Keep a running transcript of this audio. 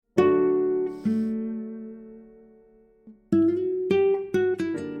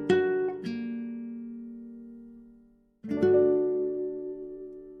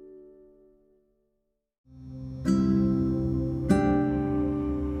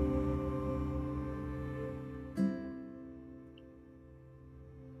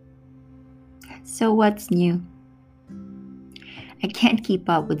So, what's new? I can't keep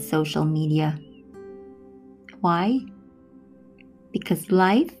up with social media. Why? Because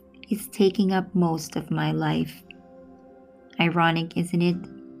life is taking up most of my life. Ironic, isn't it?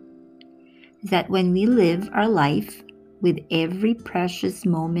 That when we live our life with every precious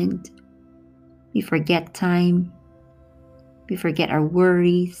moment, we forget time, we forget our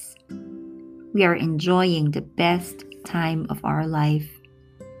worries, we are enjoying the best time of our life.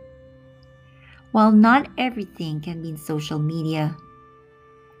 While not everything can be in social media,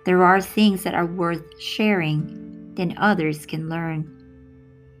 there are things that are worth sharing, then others can learn.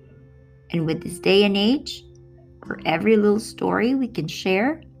 And with this day and age, where every little story we can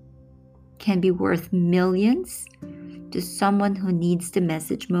share can be worth millions to someone who needs the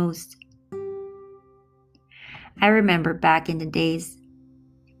message most. I remember back in the days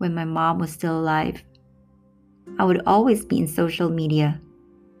when my mom was still alive, I would always be in social media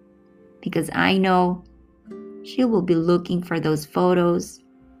because I know she will be looking for those photos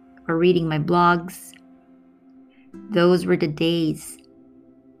or reading my blogs. Those were the days,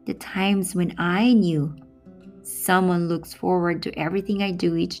 the times when I knew someone looks forward to everything I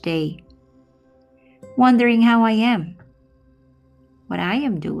do each day, wondering how I am, what I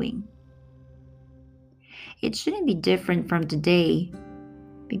am doing. It shouldn't be different from today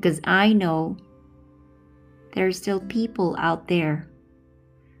because I know there are still people out there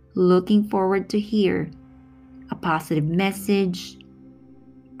looking forward to hear a positive message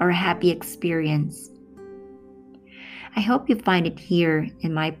or a happy experience. I hope you find it here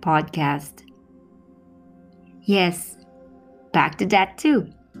in my podcast. Yes, back to that too.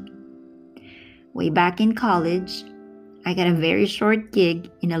 Way back in college, I got a very short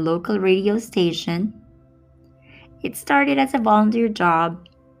gig in a local radio station. It started as a volunteer job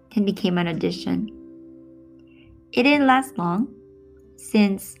and became an audition. It didn't last long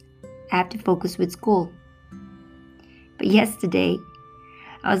since I have to focus with school. But yesterday,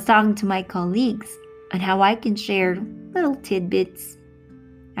 I was talking to my colleagues on how I can share little tidbits.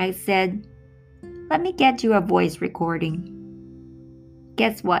 I said, let me get you a voice recording.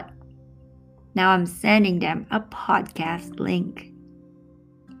 Guess what? Now I'm sending them a podcast link.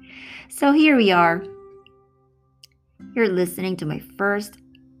 So here we are. You're listening to my first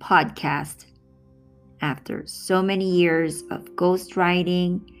podcast after so many years of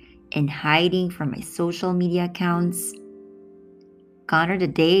ghostwriting and hiding from my social media accounts. Gone are the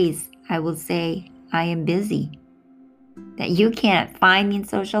days I will say I am busy. That you can't find me in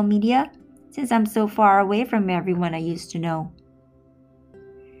social media since I'm so far away from everyone I used to know.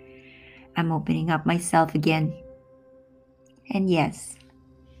 I'm opening up myself again. And yes,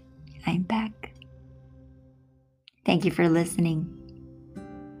 I'm back. Thank you for listening.